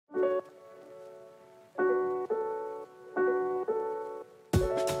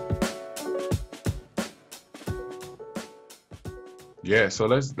Yeah, so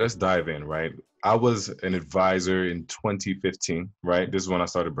let's dive in, right? I was an advisor in 2015, right? This is when I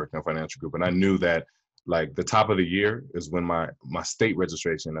started working on Financial Group, and I knew that like the top of the year is when my state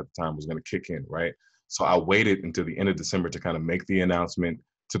registration at the time was going to kick in, right? So I waited until the end of December to kind of make the announcement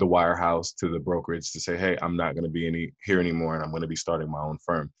to the wirehouse, to the brokerage, to say, hey, I'm not going to be here anymore, and I'm going to be starting my own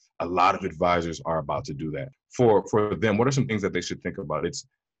firm. A lot of advisors are about to do that. For them, what are some things that they should think about? It's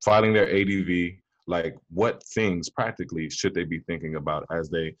filing their ADV. Like, what things practically should they be thinking about as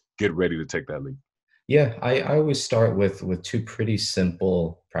they get ready to take that leap? Yeah, I always start with two pretty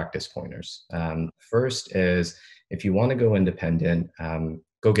simple practice pointers. First is if you want to go independent,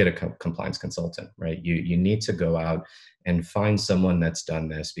 go get a compliance consultant, right? You need to go out and find someone that's done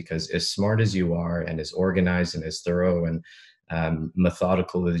this, because as smart as you are and as organized and as thorough and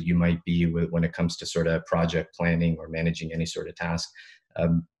methodical as you might be when it comes to sort of project planning or managing any sort of task,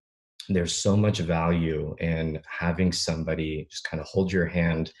 um, there's so much value in having somebody just kind of hold your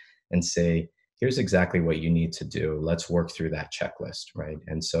hand and say, here's exactly what you need to do. Let's work through that checklist, right?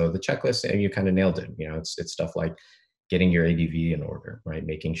 And so the checklist, and you kind of nailed it. It's stuff like getting your ADV in order, right?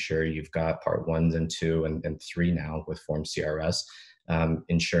 Making sure you've got part ones and two and three now with Form CRS,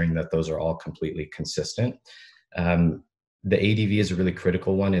 ensuring that those are all completely consistent. Um, the ADV is a really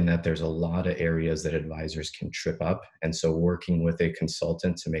critical one in that there's a lot of areas that advisors can trip up. And so working with a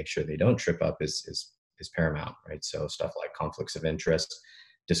consultant to make sure they don't trip up is paramount, right? So stuff like conflicts of interest,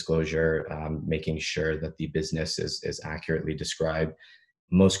 disclosure, making sure that the business is accurately described,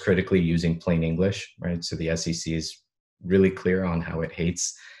 most critically using plain English, right? So the SEC is really clear on how it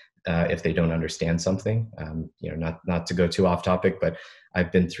hates if they don't understand something. Not to go too off topic, but I've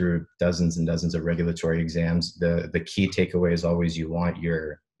been through dozens and dozens of regulatory exams. The key takeaway is always you want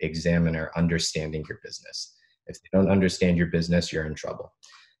your examiner understanding your business. If they don't understand your business, you're in trouble.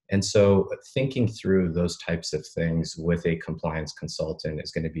 And so thinking through those types of things with a compliance consultant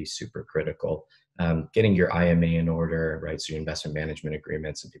is going to be super critical. Getting your IMA in order, right? So your investment management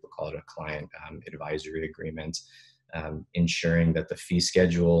agreement, some people call it a client advisory agreement. Ensuring that the fee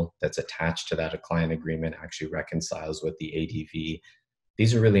schedule that's attached to that client agreement actually reconciles with the ADV.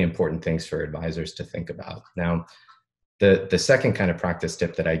 These are really important things for advisors to think about. Now, the second kind of practice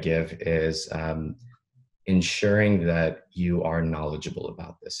tip that I give is ensuring that you are knowledgeable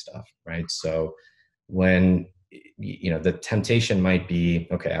about this stuff, right? So when the temptation might be,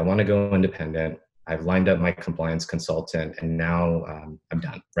 okay, I want to go independent. I've lined up my compliance consultant, and now I'm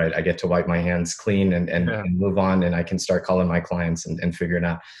done, right? I get to wipe my hands clean and Yeah. move on, and I can start calling my clients and figuring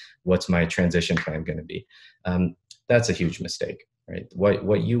out what's my transition plan going to be. That's a huge mistake, right?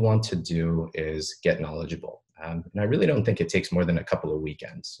 What you want to do is get knowledgeable. And I really don't think it takes more than a couple of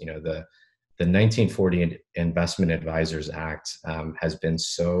weekends. The 1940 Investment Advisors Act has been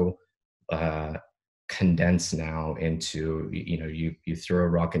so condensed now into, you throw a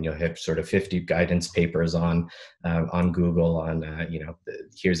rock and you'll hit sort of 50 guidance papers on Google on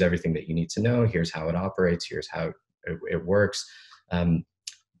here's everything that you need to know, here's how it operates, here's how it works.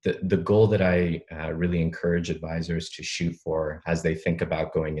 The goal that I really encourage advisors to shoot for as they think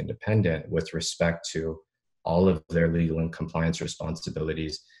about going independent with respect to all of their legal and compliance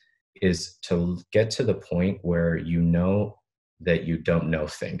responsibilities is to get to the point where you know that you don't know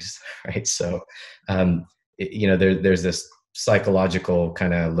things, right? So, there's this psychological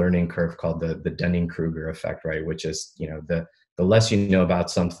kind of learning curve called the Dunning-Kruger effect, right? Which is, the less you know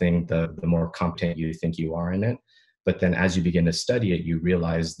about something, the more competent you think you are in it. But then as you begin to study it, you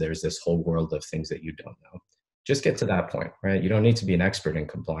realize there's this whole world of things that you don't know. Just get to that point, right? You don't need to be an expert in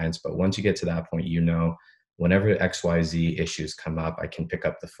compliance, but once you get to that point, whenever XYZ issues come up, I can pick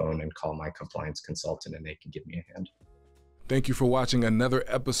up the phone and call my compliance consultant and they can give me a hand. Thank you for watching another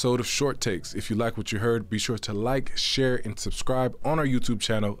episode of Short Takes. If you like what you heard, be sure to like, share, and subscribe on our YouTube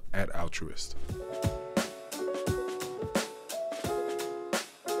channel at Altruist.